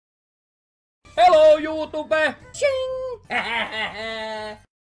YouTube! Ching!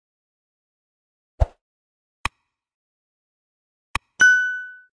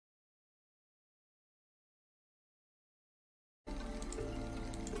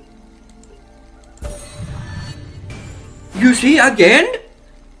 You see again?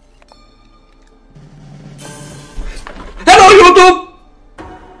 Hello YouTube!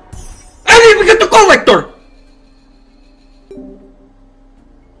 I didn't get the collector!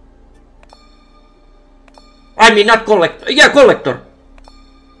 I mean not collector, yeah, collector.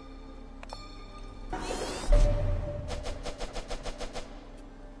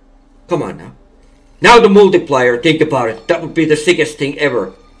 Come on now. Now the multiplier, think about it. That would be the sickest thing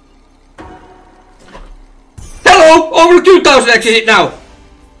ever. Hello! Over 2000x is it now?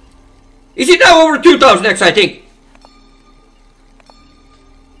 Is it now over 2000x, I think?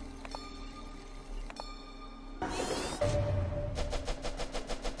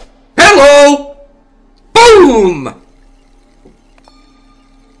 Hello! Boom!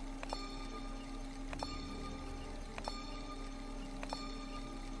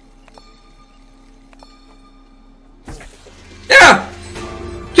 Yeah!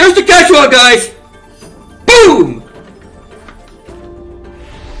 Just the casual guys! Boom!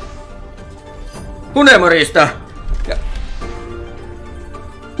 Hunemarista.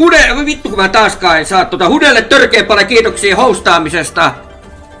 Hude, vittu kun mä taaskaan en saa Hudelle törkeä paljon kiitoksia hostaamisesta.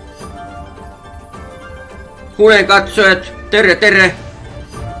 Hunen katsojat, terve terve.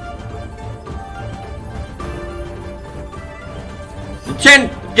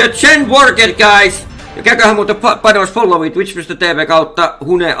 Chen worked guys. Ja käyköhän muuten painamassa followit twitch.tv kautta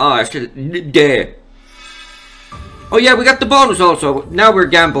Hune ASD. Oh yeah, we got the bonus also. Now we're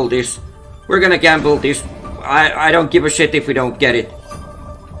gamble this. We're gonna gamble this. I don't give a shit if we don't get it.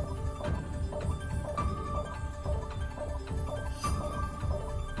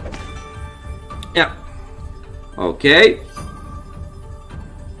 Yeah. Okay.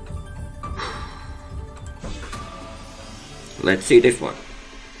 Let's see this one.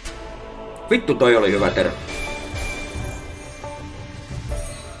 Vittu toi oli hyvä terä.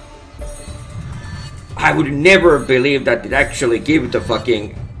 I would never believe that it actually gave the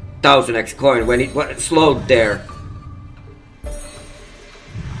fucking 1000x coin when it slowed there.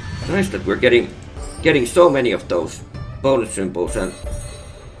 Nice that we're getting so many of those bonus symbols and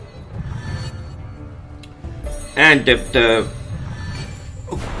the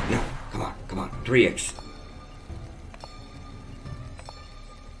oh no, come on, 3x.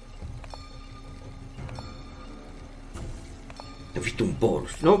 Vitun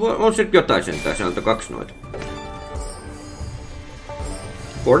bonus. No on se jotain sentään, se antoi 2 noita.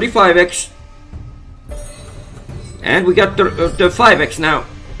 45x. And we got the 5x now.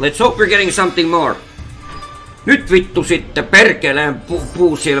 Let's hope we're getting something more. Nyt vittu sitten perkeleen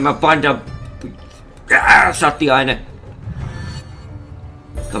puusilmä panda satiainen.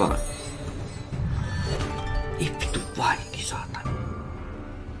 Come on. Ei vittu vaiki saatana.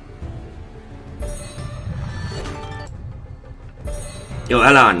 Joo,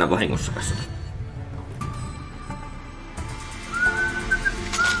 älä anna vahingossa sitä.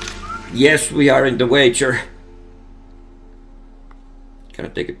 Yes, we are in the wager. Can I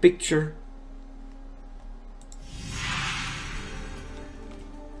take a picture?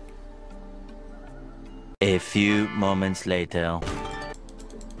 A few moments later.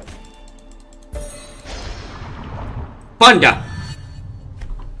 Panda!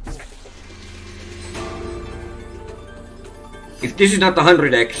 If this is not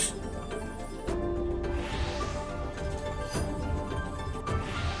 100x.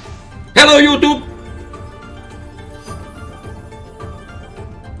 Hello YouTube!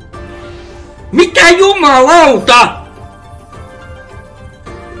 Mitä jumalauta?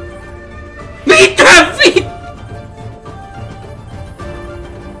 Mitä vittu?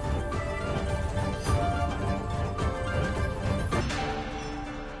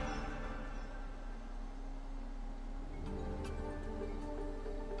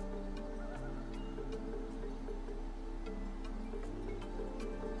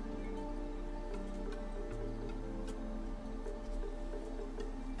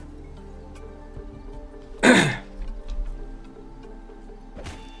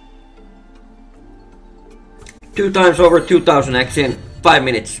 Two times over 2000x in 5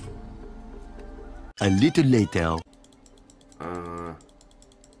 minutes. A little later.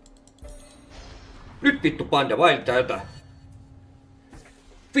 Nyt vittu panda vaihtaa jotain.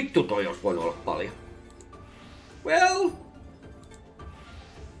 Vittu toi olisi voinut olla paljon. Well.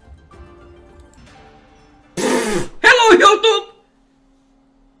 Hello YouTube!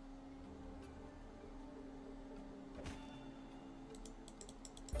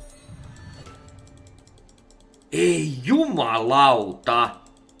 Ei jumalauta!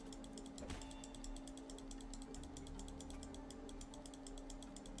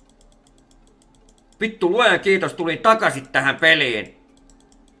 Vittu, luojan kiitos, tulin takaisin tähän peliin.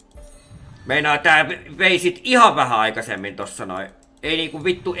 Meinaa tää vei sit ihan vähän aikaisemmin tossa noin. Ei niinku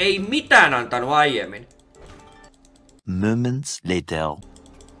vittu, ei mitään antanut aiemmin. Moments later.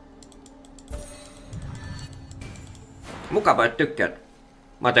 Mukava, että tykkäät.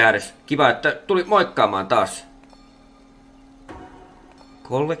 Matearis, kiva, että tuli moikkaamaan taas.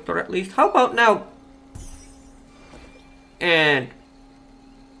 Collector at least. How about now? And...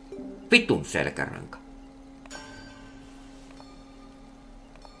 Vitun selkäranka.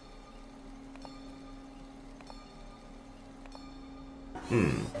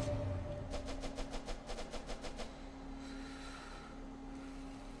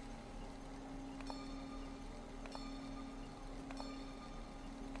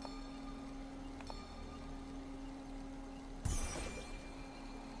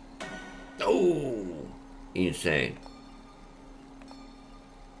 Oh, insane.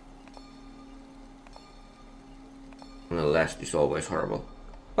 The last is always horrible.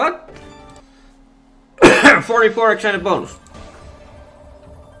 What? 44 extended bonus.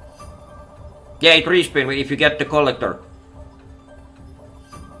 Yeah, it respin if you get the collector.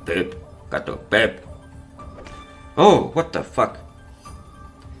 Pep, kato, pep. Oh, what the fuck?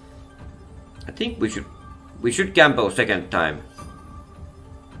 I think we should gamble second time.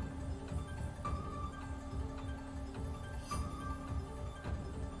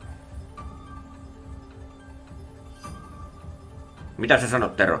 Mitä sä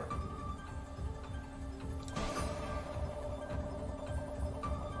sanot, Tero?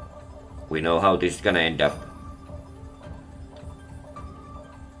 We know how this is gonna end up.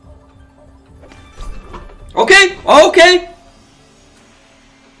 Okay, okay!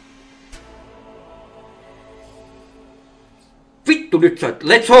 Vittu nyt sä.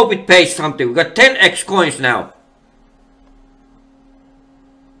 Let's hope it pays something. We got 10x coins now.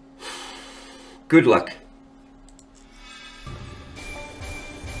 Good luck.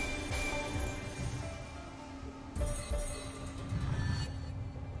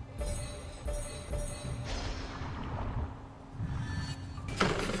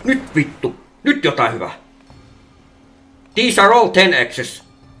 Nyt vittu! Nyt jotain hyvää! These are all 10x's.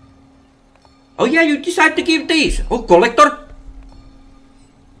 Oh yeah, you decide to give these. Oh, collector?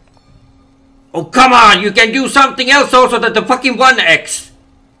 Oh, come on! You can do something else also than the fucking 1x!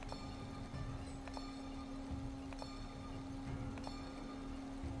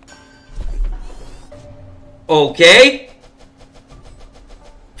 Okay.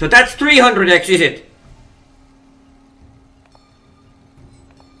 So that's 300x, is it?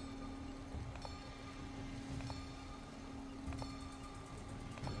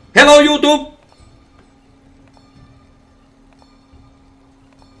 Hello, YouTube!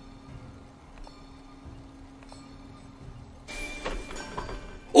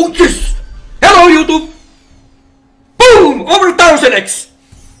 Oh, yes! Hello, YouTube! Boom! Over 1000x!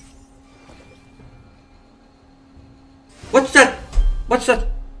 What's that? What's that?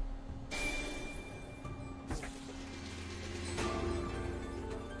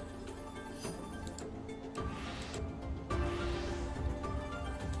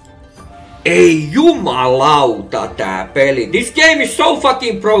 Ei jumalauta tää peli. This game is so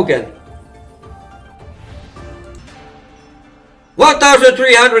fucking broken.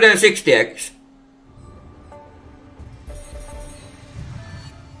 1360x.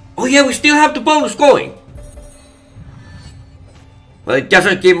 Oh yeah, we still have the bonus going. Well, it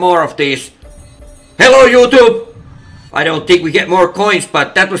doesn't give more of these. Hello, YouTube! I don't think we get more coins,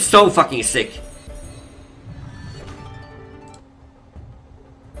 but that was so fucking sick.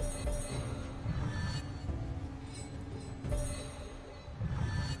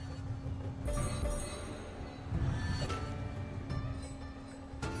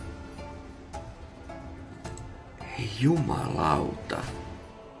 Jumalauta.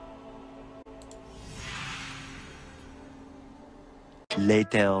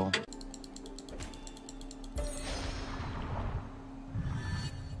 Later.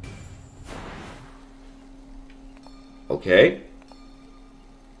 Okay.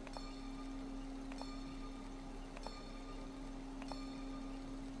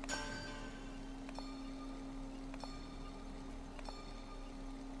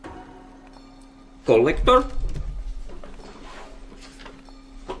 Collector.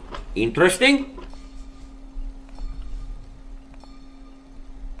 Interesting.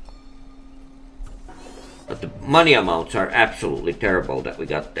 But the money amounts are absolutely terrible that we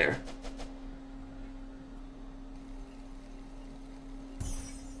got there.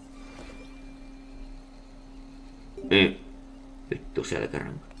 Vittu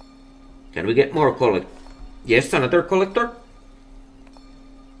selkäranka. Can we get more collect? Yes, another collector.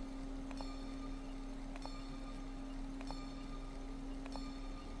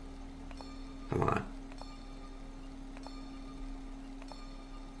 Come on.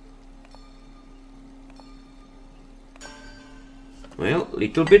 Well,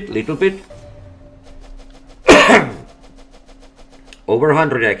 little bit. Over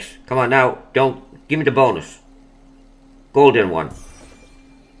 100x. Come on now, don't give me the bonus. Golden one.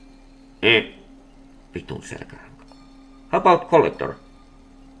 Vitun selkäranka. How about collector?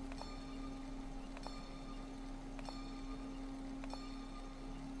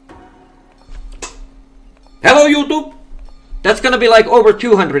 Hello YouTube! That's gonna be like over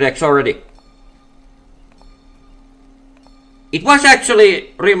 200x already. It was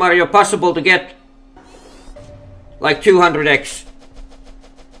actually, Real Mario, possible to get like 200x.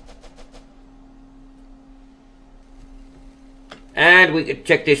 And we can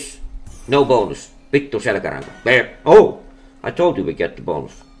check this. No bonus. Vittu selkäranka. There. Oh! I told you we get the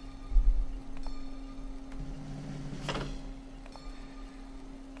bonus.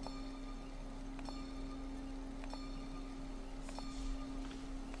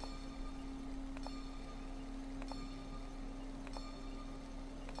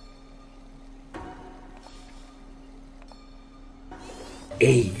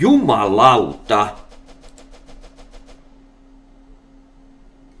 Ei jumalauta!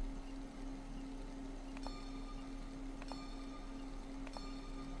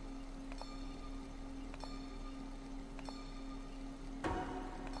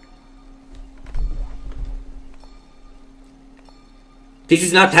 This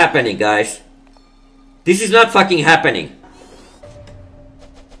is not happening, guys. This is not fucking happening.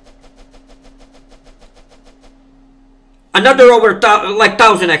 Another over like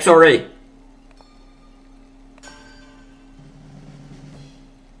 1000x already.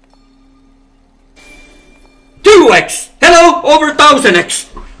 X. Hello, over 1000x.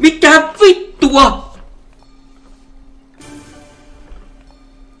 Mitä vittua?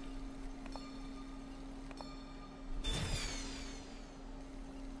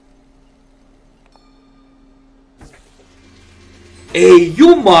 Ei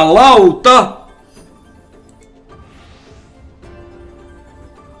jumalauta!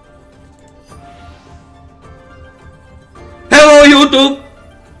 Hello YouTube!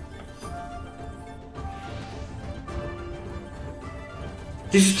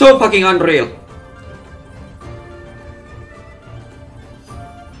 This is so fucking unreal.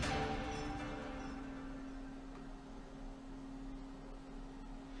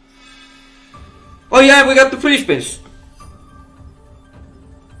 Oh yeah, we got the free spins.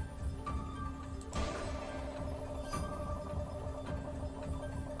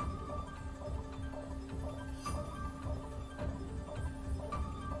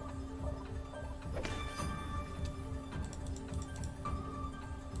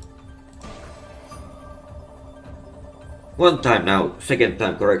 One time now, second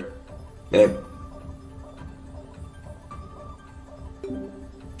time correct. Vittu.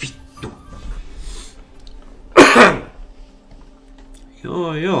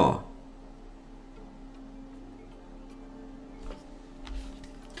 Joo.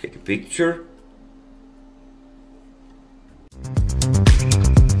 Take a picture.